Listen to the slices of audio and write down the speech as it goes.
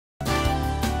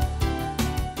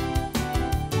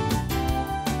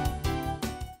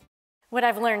What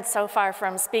I've learned so far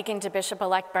from speaking to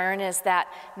Bishop-elect Byrne is that,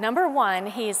 number one,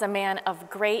 he's a man of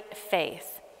great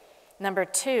faith. Number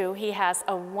two, he has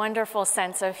a wonderful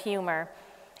sense of humor.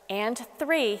 And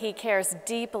three, he cares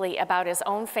deeply about his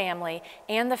own family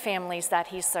and the families that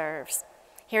he serves.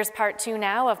 Here's part two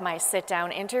now of my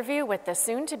sit-down interview with the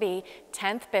soon-to-be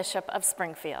 10th Bishop of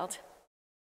Springfield.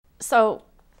 So,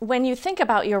 when you think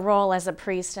about your role as a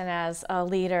priest and as a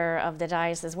leader of the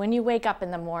diocese, when you wake up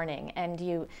in the morning and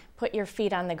you put your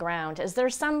feet on the ground, is there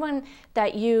someone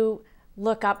that you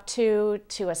look up to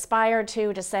aspire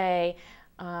to say,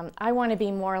 I want to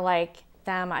be more like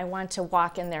them, I want to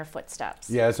walk in their footsteps?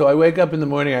 Yeah, so I wake up in the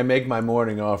morning, I make my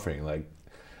morning offering. Like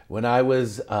when I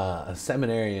was a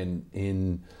seminarian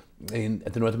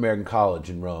at the North American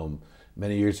College in Rome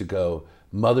many years ago,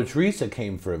 Mother Teresa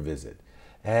came for a visit.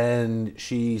 And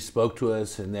she spoke to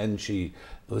us, and then she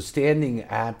was standing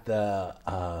at the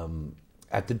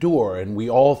door, and we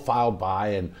all filed by,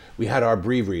 and we had our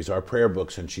breviaries, our prayer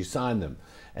books, and she signed them.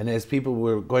 And as people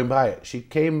were going by,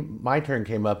 my turn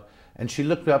came up, and she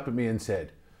looked up at me and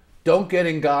said, "Don't get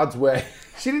in God's way."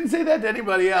 She didn't say that to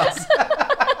anybody else.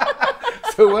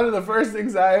 So one of the first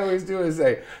things I always do is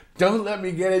say, "Don't let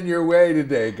me get in your way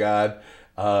today, God."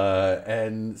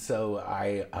 And so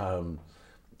I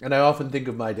often think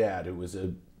of my dad, who was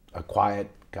a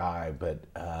quiet guy, but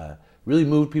really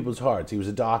moved people's hearts. He was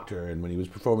a doctor, and when he was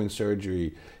performing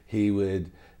surgery, he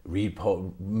would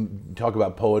talk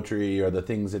about poetry or the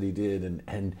things that he did.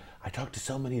 And I talked to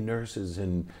so many nurses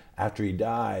and after he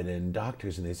died, and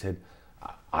doctors, and they said,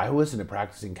 I wasn't a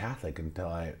practicing Catholic until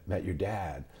I met your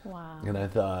dad. Wow. And I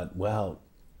thought, well,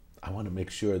 I want to make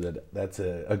sure that that's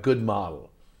a good model.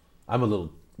 I'm a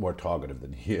little more talkative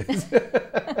than he is.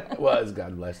 Was,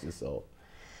 God bless his soul.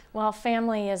 Well,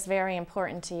 family is very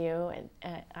important to you.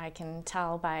 I can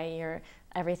tell by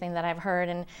everything that I've heard.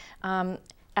 And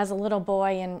as a little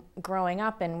boy and growing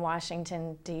up in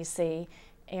Washington, D.C.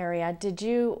 area,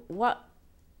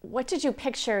 what did you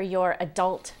picture your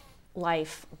adult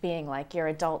life being like, your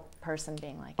adult person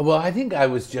being like? Well, I think I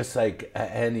was just like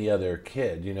any other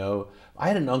kid, you know. I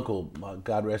had an uncle,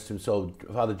 God rest him soul,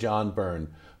 Father John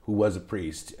Byrne, who was a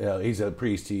priest. He's a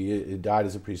priest. He died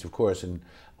as a priest, of course, and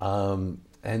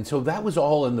so that was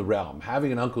all in the realm.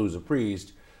 Having an uncle who's a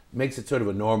priest makes it sort of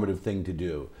a normative thing to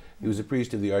do. He was a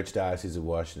priest of the Archdiocese of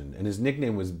Washington, and his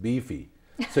nickname was Beefy.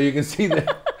 So you can see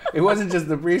that it wasn't just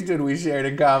the priesthood we shared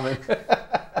in common.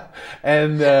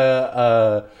 And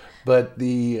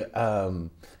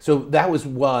so that was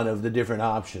one of the different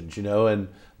options, you know. And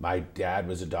my dad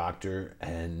was a doctor,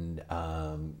 and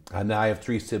I have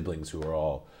three siblings who are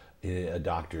all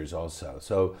doctors also.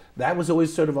 So that was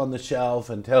always sort of on the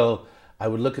shelf until I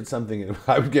would look at something and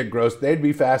I would get grossed. They'd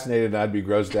be fascinated and I'd be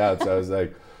grossed out. So I was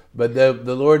like, but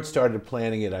the Lord started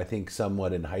planning it, I think,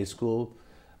 somewhat in high school.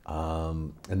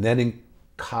 And then in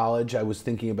college, I was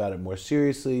thinking about it more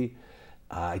seriously.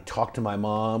 I talked to my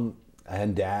mom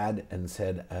and dad and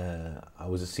said, I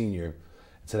was a senior, and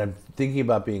said, I'm thinking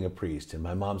about being a priest. And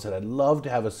my mom said, I'd love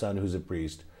to have a son who's a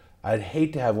priest. I'd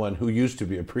hate to have one who used to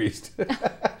be a priest.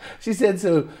 She said,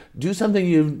 so do something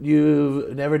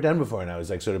you've never done before. And I was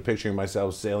like sort of picturing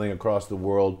myself sailing across the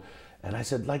world. And I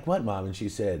said, like what, Mom? And she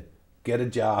said, get a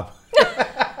job.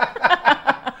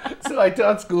 So I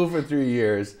taught school for 3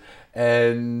 years.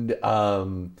 And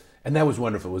that was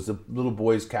wonderful. It was a little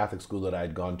boys' Catholic school that I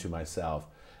had gone to myself.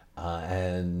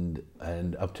 And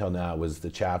up till now was the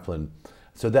chaplain.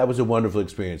 So that was a wonderful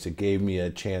experience. It gave me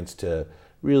a chance to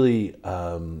really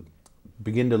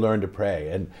begin to learn to pray.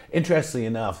 And interestingly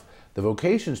enough, the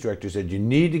vocations director said, you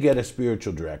need to get a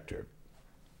spiritual director.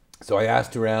 So I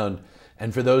asked around,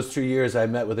 and for those 3 years I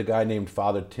met with a guy named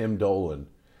Father Tim Dolan.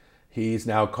 He's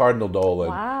now Cardinal Dolan,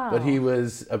 wow. But he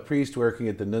was a priest working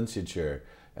at the nunciature,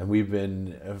 and we've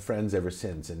been friends ever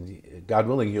since. And God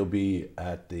willing, he'll be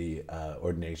at the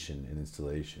ordination and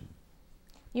installation.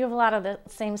 You have a lot of the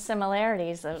same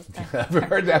similarities. I've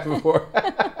heard that before.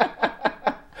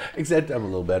 Except I'm a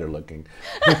little better looking.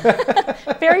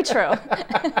 Very true.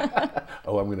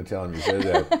 Oh, I'm going to tell him you said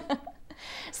that.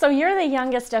 So you're the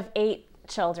youngest of 8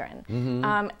 children. Mm-hmm.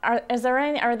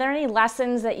 Are there any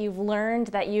lessons that you've learned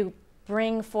that you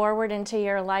bring forward into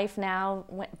your life now,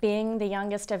 being the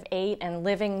youngest of 8 and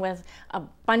living with a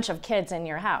bunch of kids in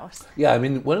your house? Yeah, I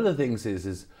mean, one of the things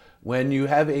is when you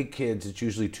have 8 kids, it's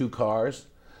usually 2 cars.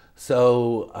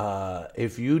 So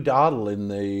if you dawdle in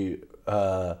the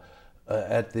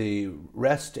at the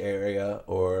rest area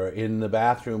or in the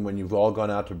bathroom when you've all gone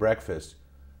out to breakfast,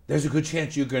 there's a good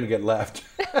chance you're going to get left.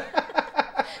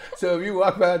 So if you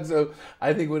walk out, so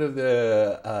I think one of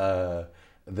the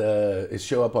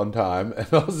show up on time,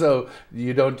 and also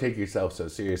you don't take yourself so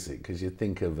seriously because you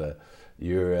think of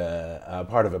you're a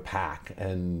part of a pack,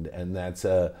 and that's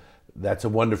a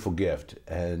wonderful gift.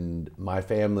 And my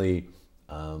family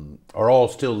are all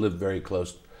still live very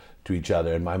close to each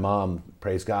other, and my mom,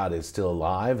 praise God, is still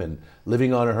alive and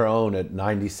living on her own at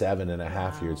 97 and a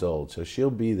half years old. So she'll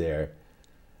be there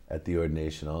at the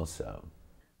ordination also.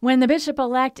 When the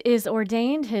bishop-elect is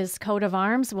ordained, his coat of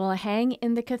arms will hang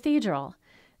in the cathedral,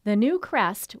 the new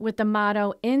crest with the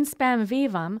motto In Spem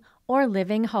Vivum, or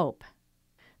Living Hope.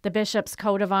 The bishop's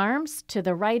coat of arms, to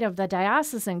the right of the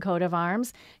diocesan coat of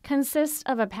arms, consists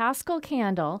of a paschal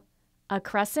candle, a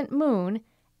crescent moon,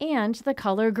 and the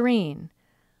color green,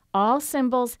 all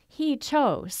symbols he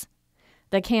chose.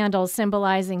 The candles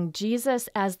symbolizing Jesus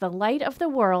as the light of the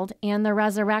world and the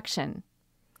resurrection.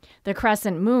 The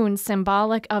crescent moon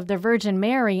symbolic of the Virgin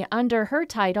Mary under her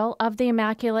title of the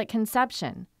Immaculate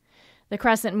Conception. The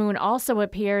crescent moon also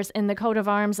appears in the coat of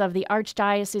arms of the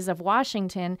Archdiocese of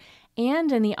Washington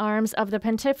and in the arms of the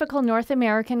Pontifical North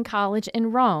American College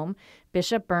in Rome,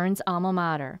 Bishop Byrne's alma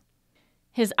mater.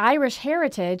 His Irish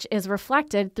heritage is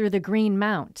reflected through the green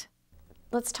mount.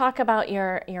 Let's talk about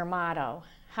your motto.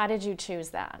 How did you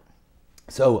choose that?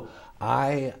 So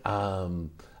I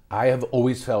have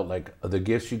always felt like the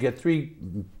gifts, you get three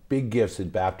big gifts in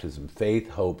baptism: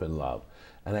 faith, hope, and love.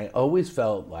 And I always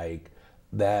felt like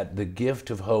that the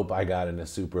gift of hope I got in a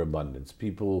superabundance.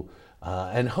 People,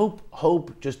 and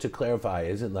hope, just to clarify,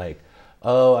 isn't like,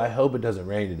 oh, I hope it doesn't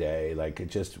rain today, like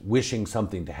it's just wishing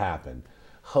something to happen.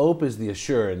 Hope is the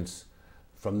assurance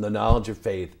from the knowledge of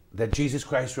faith that Jesus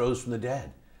Christ rose from the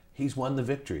dead. He's won the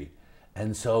victory.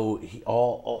 And so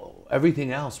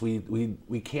everything else, we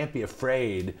can't be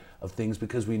afraid of things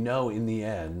because we know in the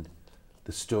end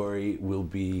the story will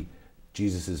be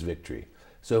Jesus' victory.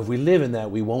 So if we live in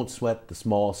that, we won't sweat the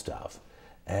small stuff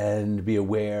and be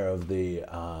aware of the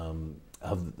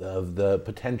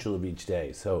potential of each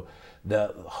day. So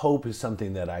the hope is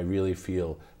something that I really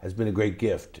feel has been a great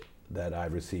gift that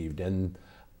I've received, and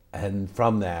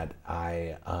from that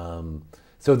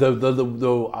so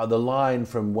the line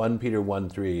from 1 Peter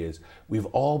 1:3 is, we've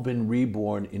all been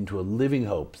reborn into a living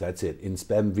hope. That's it, in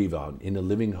spem vivum, in a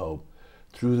living hope,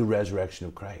 through the resurrection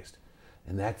of Christ.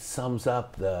 And that sums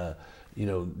up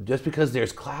just because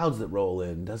there's clouds that roll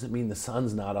in doesn't mean the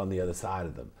sun's not on the other side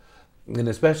of them. And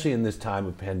especially in this time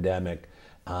of pandemic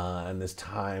and this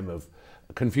time of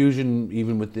confusion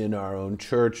even within our own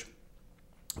church,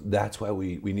 that's why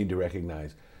we need to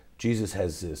recognize Jesus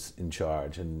has this in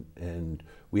charge, and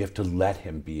we have to let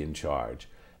him be in charge.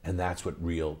 And that's what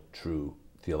real, true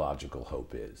theological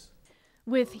hope is.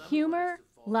 With humor,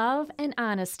 love, and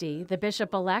honesty, the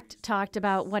bishop-elect talked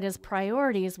about what his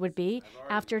priorities would be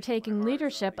after taking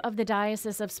leadership of the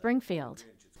Diocese of Springfield.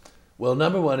 Well,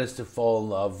 number one is to fall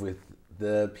in love with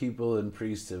the people and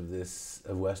priests of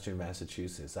Western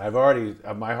Massachusetts.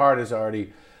 My heart is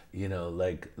already,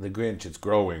 like the Grinch, it's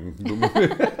growing.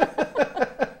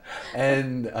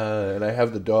 And I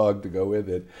have the dog to go with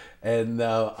it. And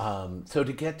so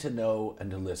to get to know and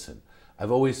to listen.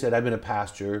 I've always said I've been a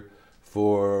pastor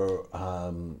for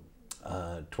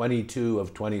 22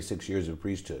 of 26 years of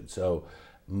priesthood. So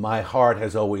my heart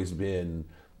has always been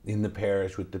in the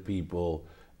parish with the people,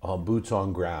 boots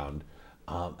on ground.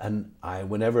 And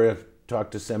whenever I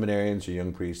talk to seminarians or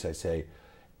young priests, I say,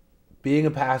 being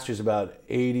a pastor is about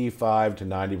 85 to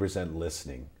 90%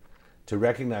 listening, to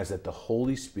recognize that the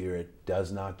Holy Spirit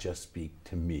does not just speak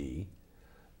to me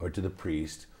or to the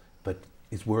priest, but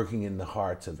is working in the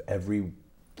hearts of every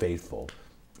faithful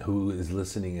who is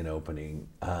listening and opening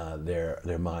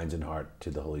their minds and heart to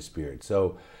the Holy Spirit.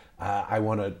 So I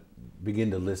want to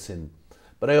begin to listen,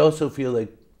 but I also feel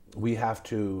like we have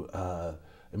to,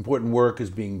 important work is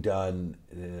being done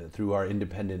through our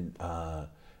independent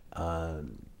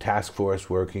task force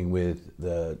working with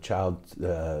the child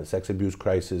sex abuse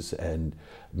crisis and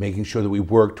making sure that we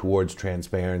work towards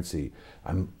transparency.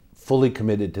 I'm fully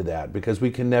committed to that because we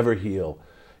can never heal.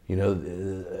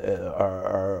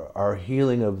 Our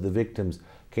healing of the victims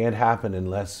can't happen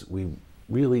unless we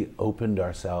really opened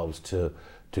ourselves to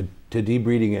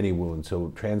debreeding any wound.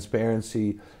 So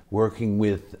transparency, working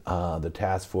with the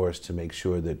task force to make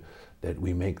sure that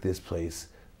we make this place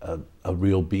a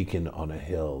real beacon on a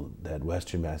hill, that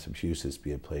Western Massachusetts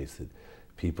be a place that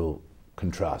people can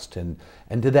trust. And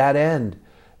to that end,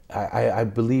 I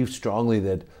believe strongly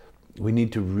that we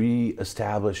need to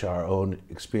re-establish our own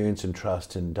experience and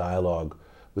trust and dialogue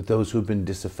with those who've been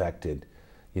disaffected.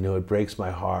 It breaks my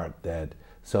heart that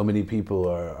so many people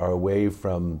are away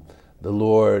from the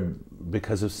Lord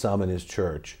because of some in his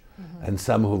church, and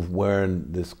some who've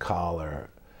worn this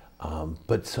collar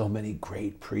But so many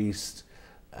great priests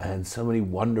and so many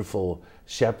wonderful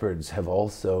shepherds have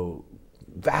also,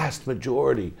 vast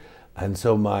majority. And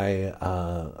so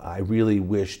I really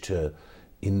wish to,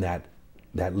 in that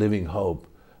living hope,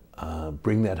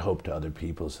 bring that hope to other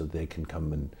people so they can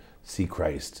come and see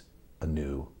Christ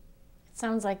anew. It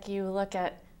sounds like you look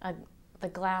at the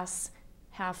glass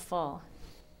half full.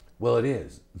 Well, it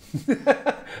is.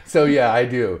 So yeah, I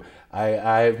do.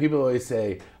 People always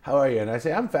say, "How are you?" And I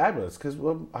say, "I'm fabulous," because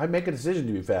I make a decision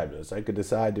to be fabulous. I could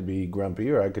decide to be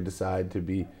grumpy, or I could decide to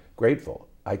be grateful.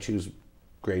 I choose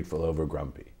grateful over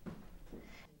grumpy.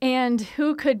 And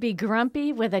who could be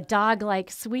grumpy with a dog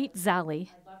like Sweet Zally?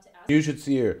 You should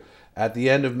see her at the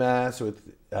end of Mass with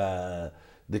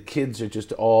the kids are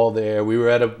just all there. We were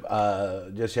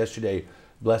at just yesterday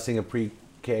blessing a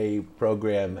pre-K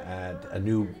program at a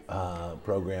new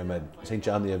program at St.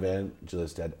 John the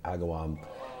Evangelist at Agawam,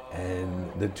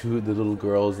 and the little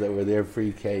girls that were there,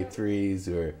 pre-K threes,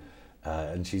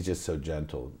 and she's just so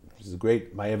gentle. She's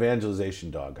my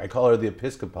evangelization dog. I call her the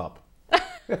Episcopop.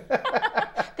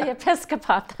 The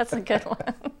Episcopop, that's a good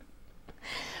one.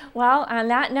 Well, on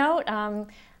that note,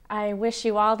 I wish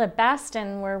you all the best,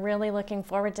 and we're really looking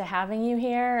forward to having you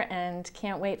here and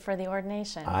can't wait for the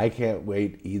ordination. I can't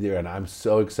wait either, and I'm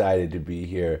so excited to be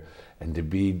here and to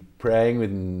be praying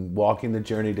and walking the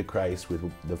journey to Christ with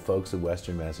the folks of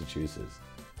Western Massachusetts.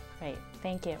 Great.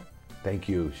 Thank you. Thank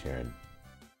you, Sharon.